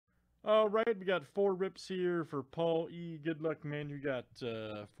All right, we got 4 rips here for Paul E. Good luck, man. You got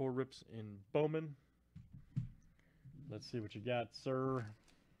 4 rips in Bowman. Let's see what you got, sir.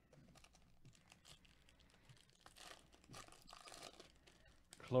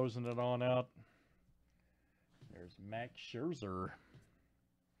 Closing it on out. There's Max Scherzer.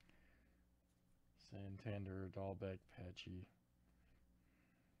 Santander, Dahlbeck, Patchy.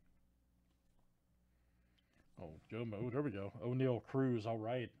 Oh, Jomo, there we go. O'Neal Cruz, all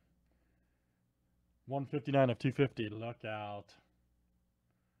right. 159 of 250, luck out.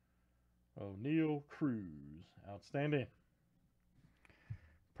 O'Neal Cruz, outstanding.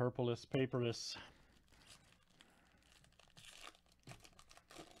 Purpleless, paperless.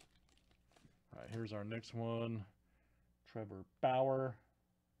 All right, here's our next one. Trevor Bauer.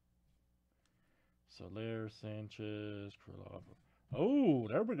 Soler, Sanchez, Krylov. Oh,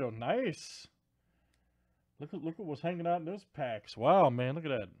 there we go. Nice. Look at what's hanging out in those packs. Wow, man, look at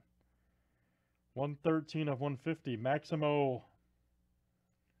that. 113 of 150. Maximo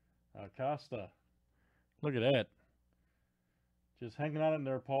Acosta. Look at that. Just hanging out in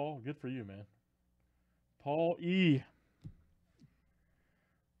there, Paul. Good for you, man. Paul E.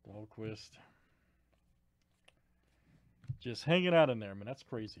 Dahlquist. Just hanging out in there, man. That's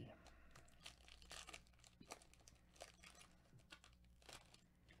crazy.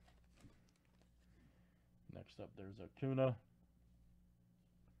 Next up, there's Acuna.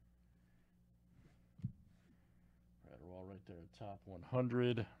 Wall right there, top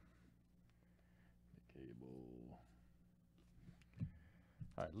 100. Cable.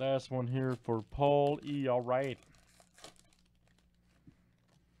 All right, last one here for Paul E. All right.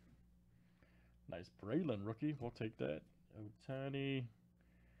 Nice Braylon rookie. We'll take that. Otani.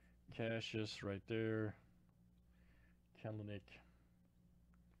 Cassius right there. Kelenic.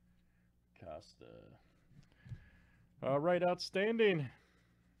 Costa. All right, outstanding.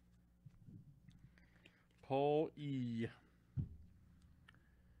 Paul E.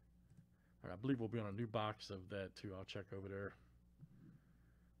 All right, I believe we'll be on a new box of that too. I'll check over there.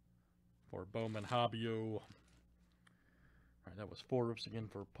 For Bowman Hobbio. All right, that was 4 rips again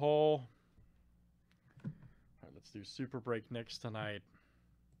for Paul. All right, let's do Super Break next tonight.